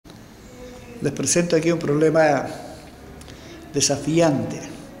Les presento aquí un problema desafiante.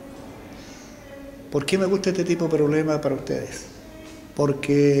 ¿Por qué me gusta este tipo de problema para ustedes?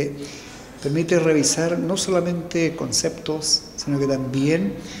 Porque permite revisar no solamente conceptos, sino que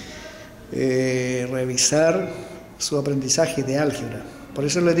también revisar su aprendizaje de álgebra. Por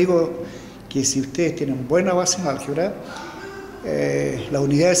eso les digo que si ustedes tienen buena base en álgebra, las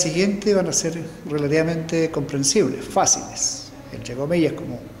unidades siguientes van a ser relativamente comprensibles, fáciles, entre comillas,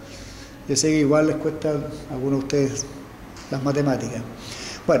 como yo sé que igual les cuesta a algunos de ustedes las matemáticas.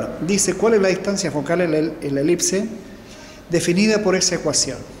 Bueno, dice, ¿cuál es la distancia focal en la elipse definida por esa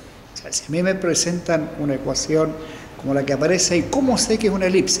ecuación? O sea, si a mí me presentan una ecuación como la que aparece ahí, ¿cómo sé que es una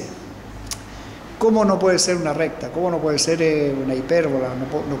elipse? ¿Cómo no puede ser una recta? ¿Cómo no puede ser una hipérbola?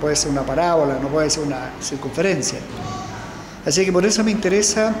 No puede ser una parábola, no puede ser una circunferencia. Así que por eso me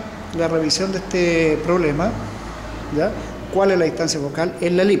interesa la revisión de este problema, ¿ya? ¿Cuál es la distancia focal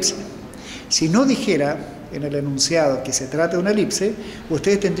en la elipse? Si no dijera en el enunciado que se trata de una elipse,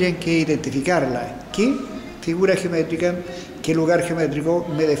 ustedes tendrían que identificarla. ¿Qué figura geométrica, qué lugar geométrico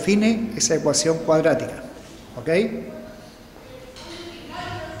me define esa ecuación cuadrática? ¿Ok?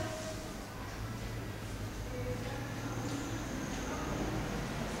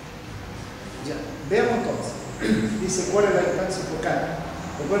 Ya, veamos entonces. Dice, ¿cuál es la distancia focal?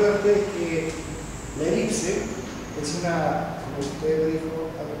 Recuerden ustedes que la elipse es una, como usted me dijo,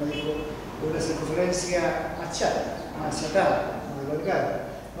 una circunferencia achatada, no alargada,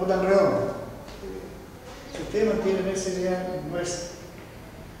 no tan redonda. Si ustedes mantienen esa idea, no es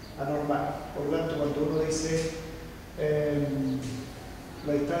anormal. Por lo tanto, cuando uno dice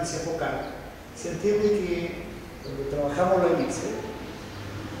la distancia focal, se entiende que cuando trabajamos la elipse,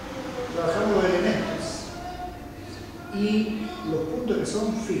 trabajamos los elementos y los puntos que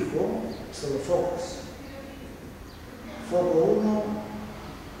son fijos son los focos. Foco 1,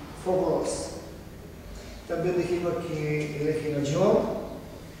 foco 2. También dijimos que el eje mayor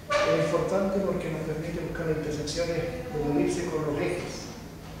es importante porque nos permite buscar las intersecciones de la elipse con los ejes.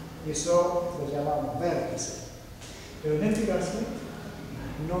 Y eso lo llamamos vértice. Pero en este caso,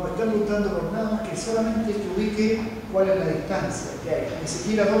 no me están preguntando por nada más que solamente que ubique cuál es la distancia que hay. Ni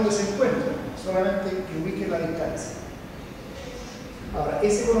siquiera dónde se encuentra, solamente que ubique la distancia. Ahora,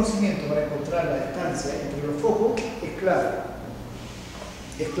 ese conocimiento para encontrar la distancia entre los focos es clave.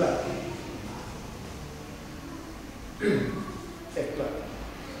 Es clave. Es clave.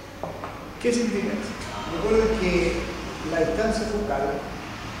 ¿Qué significa eso? Recuerden que la distancia focal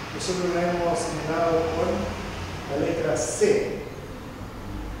nosotros la hemos señalado con la letra C.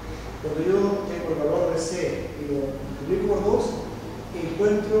 Cuando yo tengo el valor de C y lo multiplico por 2,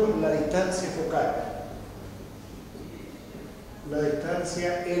 encuentro la distancia focal. La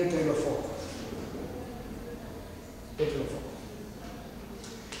distancia entre los focos. Entre los focos.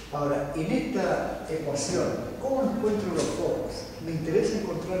 Ahora, en esta ecuación, ¿cómo encuentro los focos? Me interesa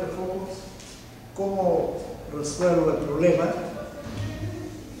encontrar los focos, cómo resuelvo el problema.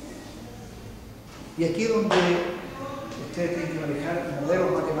 Y aquí es donde ustedes tienen que manejar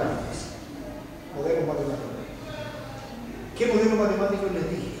modelos matemáticos. Modelos matemáticos. ¿Qué modelo matemático les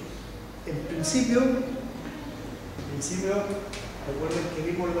dije? En principio, recuerden que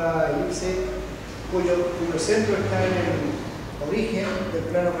vimos la elipse cuyo centro está en el origen del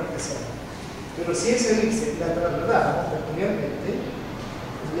plano cartesiano. Pero si esa elipse la trasladamos posteriormente,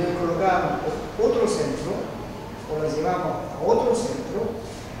 le colocamos otro centro o la llevamos a otro centro,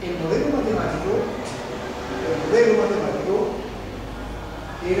 el modelo matemático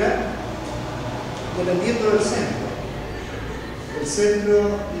era dependiendo del centro. El centro,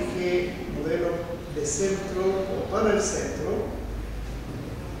 dije, modelo de centro o para el centro,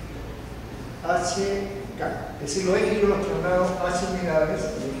 HK. Es decir, los ejes yo los traslado H unidades,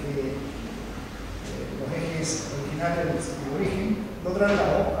 los ejes originales de origen, lo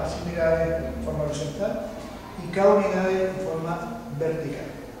traslado H unidades en forma horizontal y K unidades en forma vertical.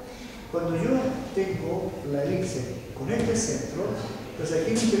 Cuando yo tengo la elipse con este centro, pues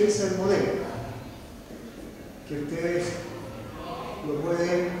aquí me interesa el modelo, que ustedes lo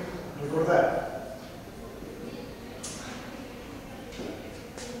pueden recordar.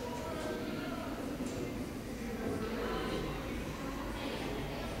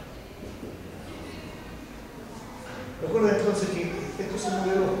 Recuerden entonces que estos son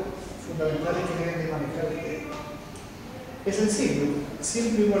modelos fundamentales que deben de manejar ustedes. Es sencillo,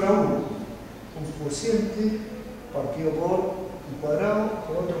 siempre igual a 1, un cociente partido por un cuadrado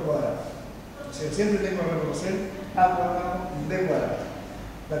por otro cuadrado. O sea, siempre tengo que reconocer a cuadrado y b cuadrado.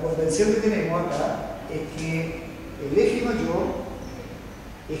 La convención que tenemos acá es que el eje mayor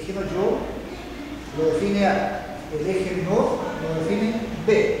lo define A, el eje menor lo define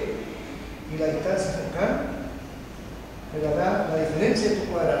B. Y distancia focal me dará la diferencia de estos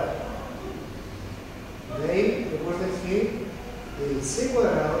cuadrados. De ahí, recuerden que el c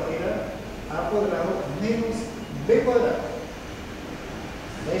cuadrado era a cuadrado menos b cuadrado.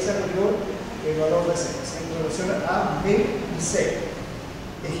 De ahí se aplicó el valor de c. Se relaciona a, b y c.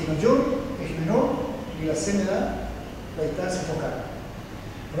 Eje mayor, eje menor, y la c me da la distancia focal.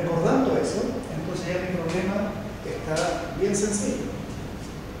 Recordando eso, entonces ya mi problema está bien sencillo.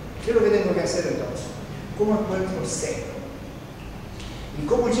 ¿Qué es lo que tengo que hacer entonces? ¿Cómo encuentro c? ¿Y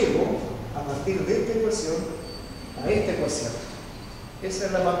cómo llego a partir de esta ecuación a esta ecuación? Esa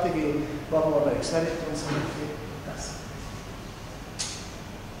es la parte que vamos a realizar entonces en este caso.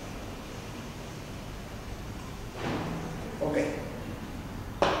 Ok.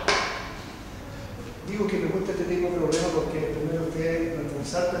 Digo que me gusta este tipo de problema porque primero ustedes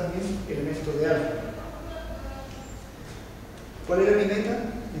reforzar también elementos de álgebra. ¿Cuál era mi meta?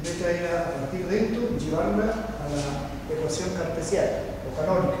 Mi meta era, a partir de esto, llevarla a la ecuación cartesiana o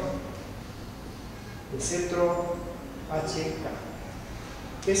canónica del centro HK.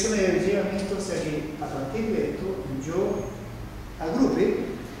 Eso me lleva a mí entonces a que a partir de esto yo agrupe,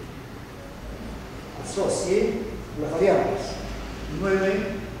 asocie las variables 9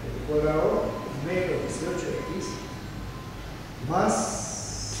 cuadrado menos 18x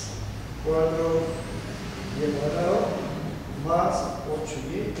más 4y cuadrado más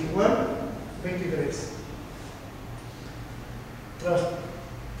 8y igual 23.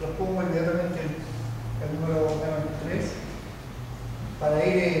 Transpongo inmediatamente el número 23 para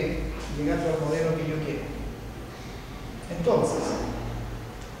ir llegando al modelo que yo quiero. Entonces,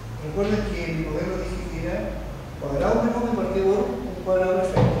 recuerden que el modelo dije que era cuadrado menos 1 partido por un cuadrado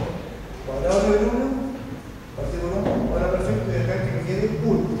perfecto. Cuadrado de 1 partido por 1, un cuadrado perfecto, y acá que me quede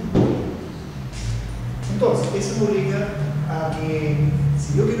 1. Entonces, eso me obliga a que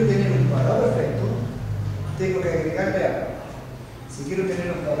si yo quiero tener un cuadrado perfecto, tengo que agregarle algo. Si quiero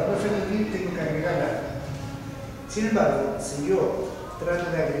tener un cuadrado perfecto aquí, tengo que agregarle algo. Sin embargo, si yo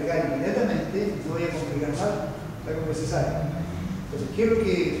trato de agregar inmediatamente, voy a complicar más la conversación. Entonces, ¿qué es lo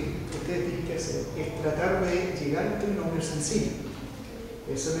que ustedes tienen que hacer? Es tratar de llegar a un trinomio sencillo.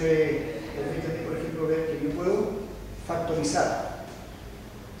 Eso me permite a mí, por ejemplo, ver que yo puedo factorizar.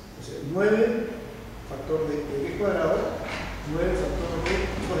 Entonces, 9 factor de b cuadrado, 9 factor de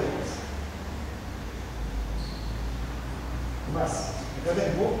hijo de x. Más, acá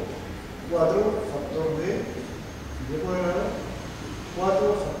tengo 4 factor de b cuadrado, 4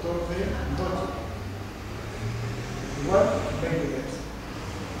 factor de 2 igual 23.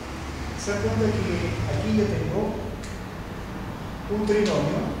 Se dan cuenta que aquí yo tengo un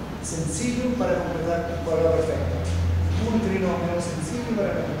trinomio sencillo para completar un cuadrado perfecto. Un trinomio sencillo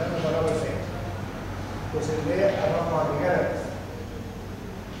para completar un cuadrado perfecto. Entonces, vamos a agregar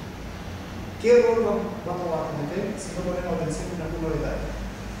 ¿qué error vamos a cometer si no ponemos atención en algunos detalles?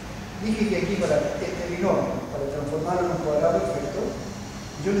 Dije que aquí para este trinomio, para transformarlo en un cuadrado perfecto,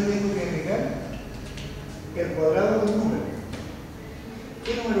 yo le tengo que agregar el cuadrado de un número.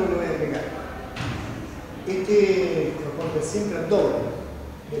 ¿Qué número le voy a agregar? Este corresponde siempre al doble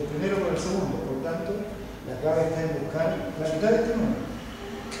del primero por el segundo, por tanto, la clave está en buscar la mitad de este número.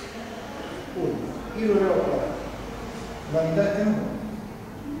 1. Y lo veo al cuadrado. La mitad de este número.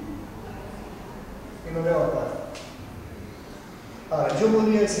 Y lo veo al cuadrado. Ahora, yo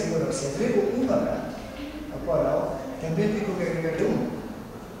podría decir, bueno, si agrego 1 acá, al cuadrado, también tengo que agregarle 1.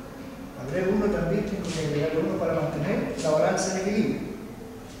 Agrego 1 también, tengo que agregarle 1 para mantener la balanza en equilibrio.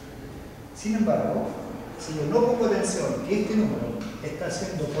 Sin embargo, si yo no pongo atención que este número está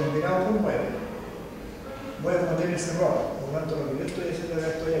siendo ponderado por 9, voy a cometer ese error. Por lo tanto, lo que yo estoy haciendo acá,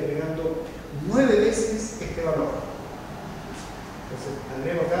 estoy agregando 9 veces este valor. Entonces,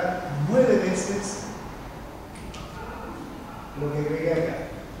 agrego acá 9 veces lo que agregué acá.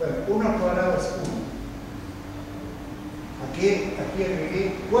 Bueno, 1 al cuadrado es 1. Aquí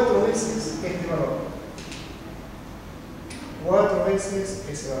agregué 4 veces este valor. 4 veces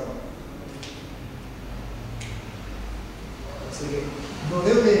ese valor. Así que no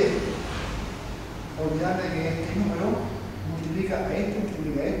debo de olvidarme que este número multiplica a este,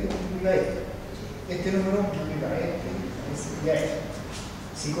 multiplica a este, multiplica a este. Este número multiplica a este y a este.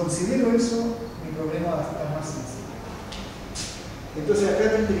 Si considero eso, mi problema va a estar más sencillo. Entonces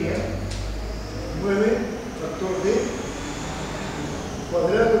acá tendría 9 factor de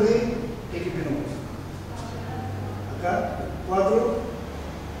cuadrado de x menos 1. Acá 4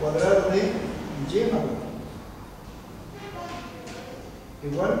 cuadrado de y más 1.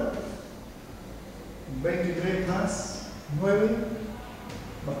 Igual 23 más 9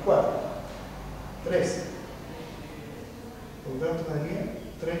 más 4. 13. Por lo tanto daría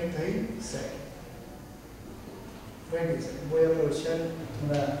 36. 36. Voy a aprovechar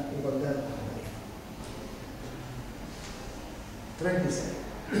una igualdad. 36.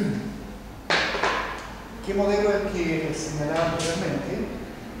 ¿Qué modelo es el que señalaba anteriormente?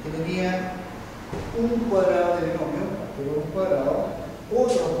 Que tenía un cuadrado de binomio por un cuadrado,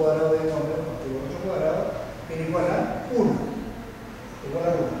 otro cuadrado de binomio por otro cuadrado, que igual a 1. Igual a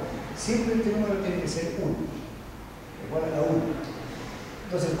 1. Siempre este número tiene que ser 1. Igual a 1.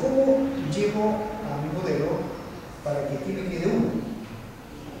 Entonces, ¿cómo llevo a mi modelo para que aquí me quede 1?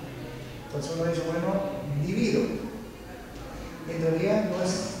 Entonces uno dice, bueno, divido. En realidad no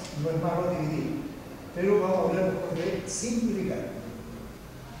es malo dividir, pero vamos a hablar de simplificar.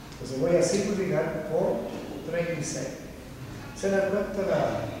 Entonces voy a simplificar por 36. ¿Se dan cuenta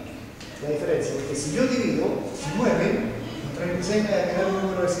la diferencia? Porque si yo divido 9, 36 me va a quedar un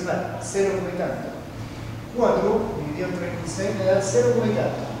número decimal, 0 y tanto. 4 dividido en 36 me da 0 y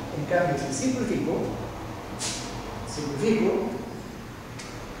tanto. En cambio, si simplifico,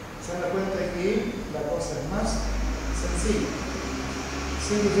 se dan cuenta que la cosa es más sencilla.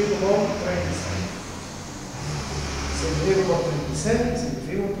 Simplifico por 36. Simplifico por 36,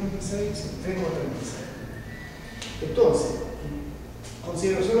 simplifico por 36, simplifico por 36. Entonces,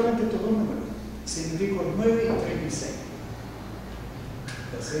 considero solamente estos dos números. Simplifico 9 y 36.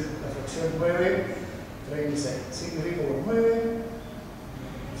 Entonces, la fracción 9, 36. Simplifico por 9.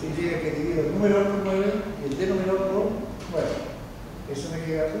 Significa que divido el numerador por 9 y el denominador por 9. Eso me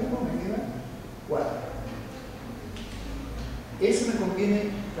queda 1, me queda 4. Eso me conviene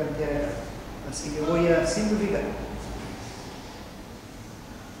plantear acá. Así que voy a simplificar.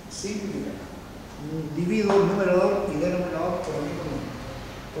 Divido el numerador y denominador por el mismo número.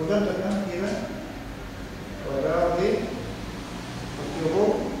 Por lo tanto, acá me queda cuadrado de partido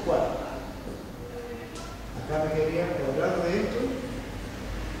por 4. Acá me quedaría cuadrado de esto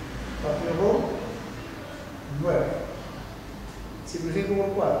partido por 9. Simplifico por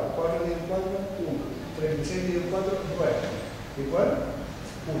 4. 4 dividido en 4, 1. 36 dividido en 4, 9. Igual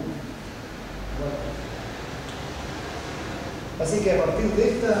 1. Así que a partir de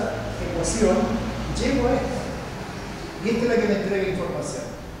esta ecuación llego a esta. Y esta es la que me entrega información.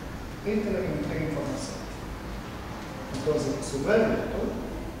 Entonces, subrayo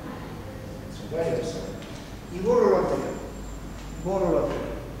esto y borro lo anterior.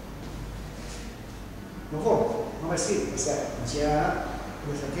 Lo borro, no me sirve. O sea, ya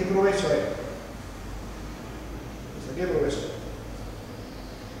le saqué provecho a esto. Saqué provecho.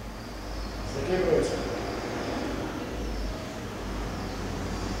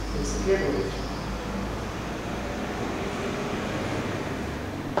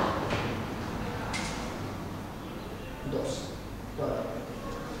 2.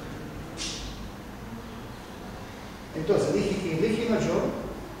 Entonces dije que el eje mayor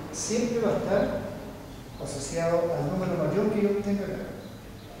siempre va a estar asociado al número mayor que yo tenga acá.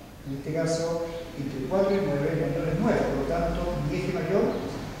 En este caso, entre 4 y 9, el mayor es 9. Por lo tanto, mi eje mayor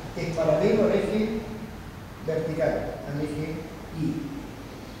es paralelo al eje vertical, al eje Y.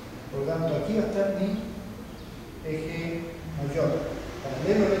 Por lo tanto, aquí va a estar mi eje mayor,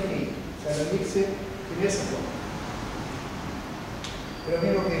 paralelo al eje Y. O sea, la elipse tiene esa forma. Pero a mí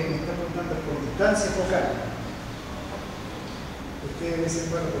lo que me está preguntando es por distancia focal. Ustedes dicen,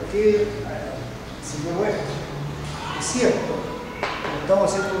 bueno, ¿por qué si yo esto? Es cierto, como estamos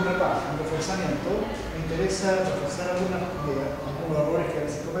haciendo un repaso, un reforzamiento, me interesa reforzar algunos errores que a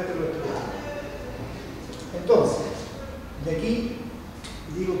veces cometen los estudiantes. Entonces, de aquí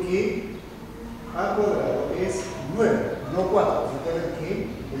digo que A cuadrado es 9, no 4. Recuerden que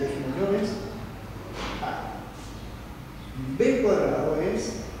el eje mayor es A. B cuadrado es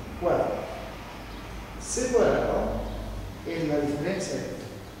 4. C cuadrado es la diferencia de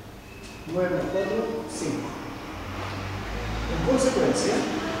 9 más 4, 5. En consecuencia,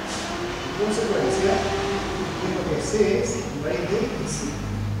 tengo que C es raíz de 5.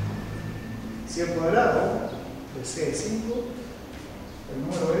 Si el cuadrado de C es 5, el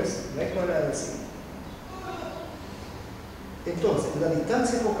número es raíz cuadrada de 5. Entonces, la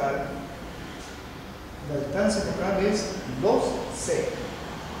distancia focal es 2C.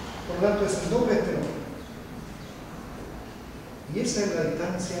 Por lo tanto, es el doble de este número. Y esa es la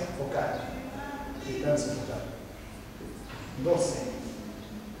distancia focal. 12.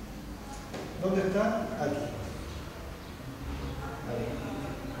 ¿Dónde está? Aquí. Ahí.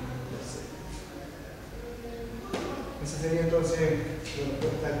 12. Esa sería entonces la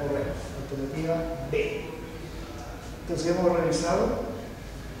respuesta correcta. Alternativa B. Entonces hemos realizado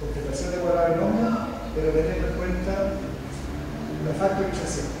completación de cuadrado binomio, pero teniendo en cuenta la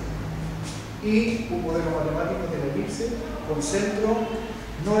factorización. Y un modelo matemático de la elipse con centro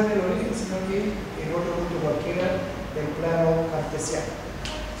no en el origen, sino que en otro punto cualquiera del plano cartesiano.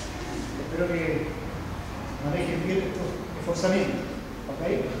 Espero que manejen bien estos esforzamientos. ¿Ok?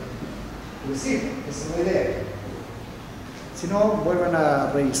 Es decir, esa es la idea. Si no, vuelvan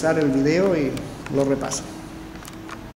a revisar el video y lo repasan.